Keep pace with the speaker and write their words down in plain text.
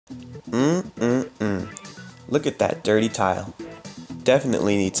Look at that dirty tile.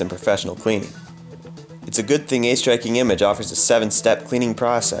 Definitely needs some professional cleaning. It's a good thing A-Striking Image offers a 7-step cleaning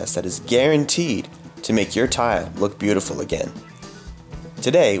process that is guaranteed to make your tile look beautiful again.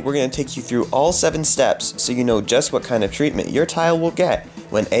 Today, we're going to take you through all 7 steps so you know just what kind of treatment your tile will get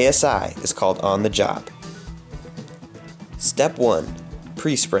when ASI is called on the job. Step 1.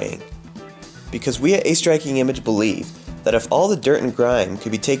 Pre-spraying. Because we at A-Striking Image believe that if all the dirt and grime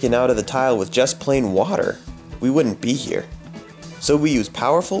could be taken out of the tile with just plain water, we wouldn't be here. So we use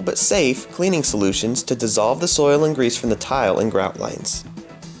powerful but safe cleaning solutions to dissolve the soil and grease from the tile and grout lines.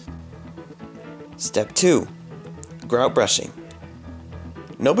 Step 2. Grout brushing.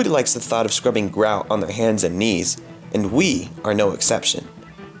 Nobody likes the thought of scrubbing grout on their hands and knees, and we are no exception.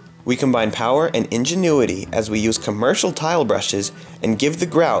 We combine power and ingenuity as we use commercial tile brushes and give the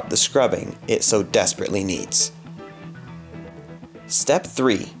grout the scrubbing it so desperately needs. Step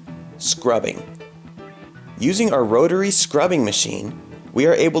 3. Scrubbing. Using our rotary scrubbing machine, we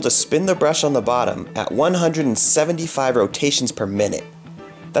are able to spin the brush on the bottom at 175 rotations per minute.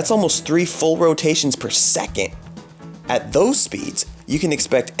 That's almost 3 full rotations per second. At those speeds, you can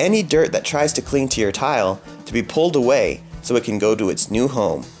expect any dirt that tries to cling to your tile to be pulled away so it can go to its new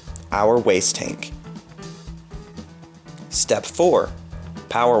home, our waste tank. Step 4.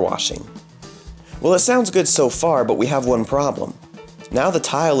 Power washing. Well, it sounds good so far, but we have one problem. Now the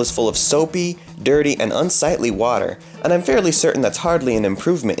tile is full of soapy, dirty, and unsightly water, and I'm fairly certain that's hardly an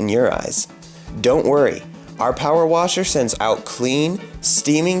improvement in your eyes. Don't worry, our power washer sends out clean,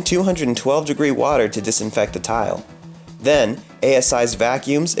 steaming 212-degree water to disinfect the tile. Then, ASI's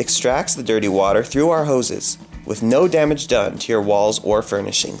vacuums extracts the dirty water through our hoses, with no damage done to your walls or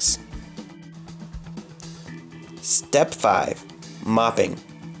furnishings. Step 5. Mopping.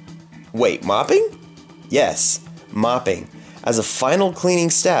 Wait, mopping? Yes, mopping. As a final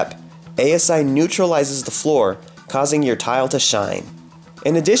cleaning step, ASI neutralizes the floor, causing your tile to shine.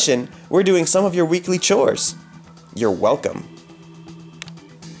 In addition, we're doing some of your weekly chores. You're welcome.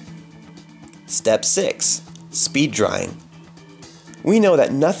 Step 6. Speed drying. We know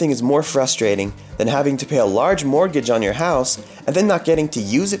that nothing is more frustrating than having to pay a large mortgage on your house and then not getting to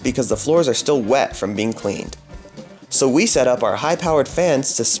use it because the floors are still wet from being cleaned. So we set up our high-powered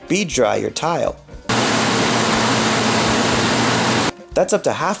fans to speed dry your tile. That's up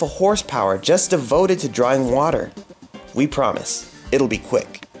to half a horsepower just devoted to drying water. We promise, it'll be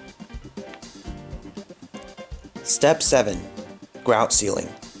quick. Step 7. Grout sealing.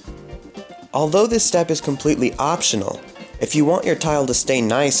 Although this step is completely optional, if you want your tile to stay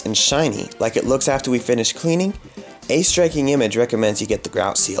nice and shiny like it looks after we finish cleaning, A-Striking Image recommends you get the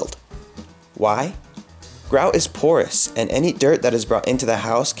grout sealed. Why? Grout is porous, and any dirt that is brought into the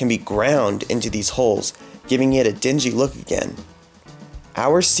house can be ground into these holes, giving it a dingy look again.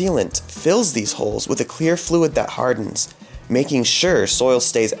 Our sealant fills these holes with a clear fluid that hardens, making sure soil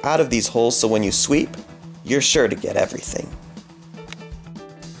stays out of these holes so when you sweep, you're sure to get everything.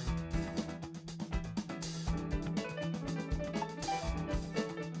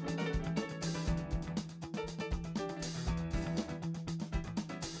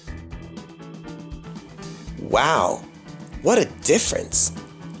 Wow, what a difference!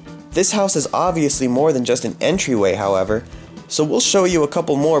 This house is obviously more than just an entryway, however, so we'll show you a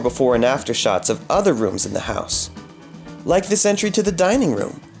couple more before and after shots of other rooms in the house. Like this entry to the dining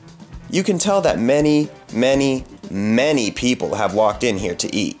room. You can tell that many people have walked in here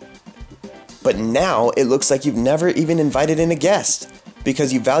to eat. But now it looks like you've never even invited in a guest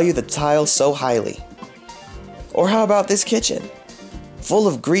because you value the tile so highly. Or how about this kitchen? Full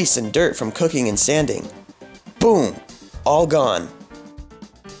of grease and dirt from cooking and sanding. Boom! All gone.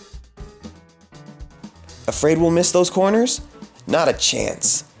 Afraid we'll miss those corners? Not a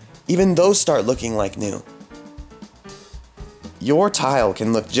chance. Even those start looking like new. Your tile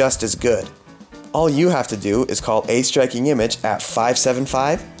can look just as good. All you have to do is call A-Striking Image at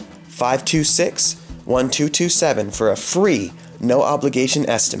 575-526-1227 for a free, no obligation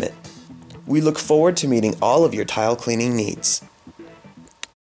estimate. We look forward to meeting all of your tile cleaning needs.